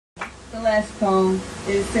The last poem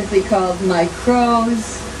is simply called My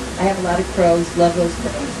Crows. I have a lot of crows, love those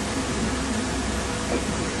crows.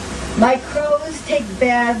 My crows take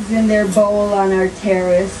baths in their bowl on our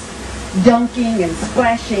terrace, dunking and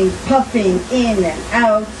splashing, puffing in and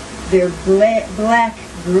out their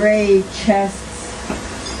black-gray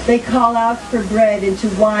chests. They call out for bread into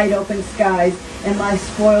wide open skies, and my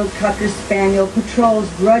spoiled cocker spaniel patrols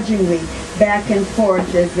grudgingly back and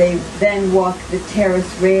forth as they then walk the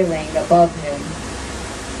terrace railing above him.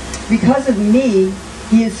 Because of me,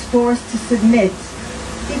 he is forced to submit,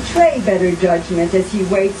 betray better judgment as he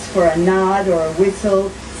waits for a nod or a whistle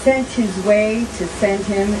sent his way to send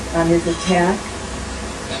him on his attack.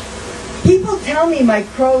 People tell me my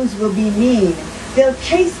crows will be mean. They'll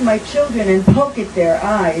chase my children and poke at their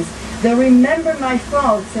eyes. They'll remember my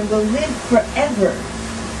faults and will live forever.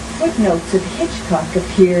 Footnotes of Hitchcock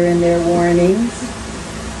appear in their warnings.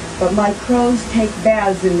 But my crows take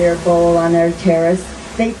baths in their bowl on our terrace.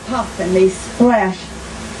 They puff and they splash.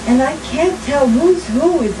 And I can't tell who's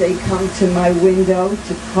who as they come to my window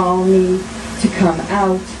to call me, to come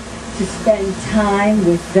out, to spend time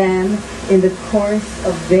with them in the course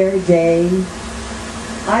of their day.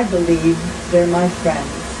 I believe they're my friends.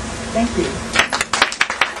 Thank you.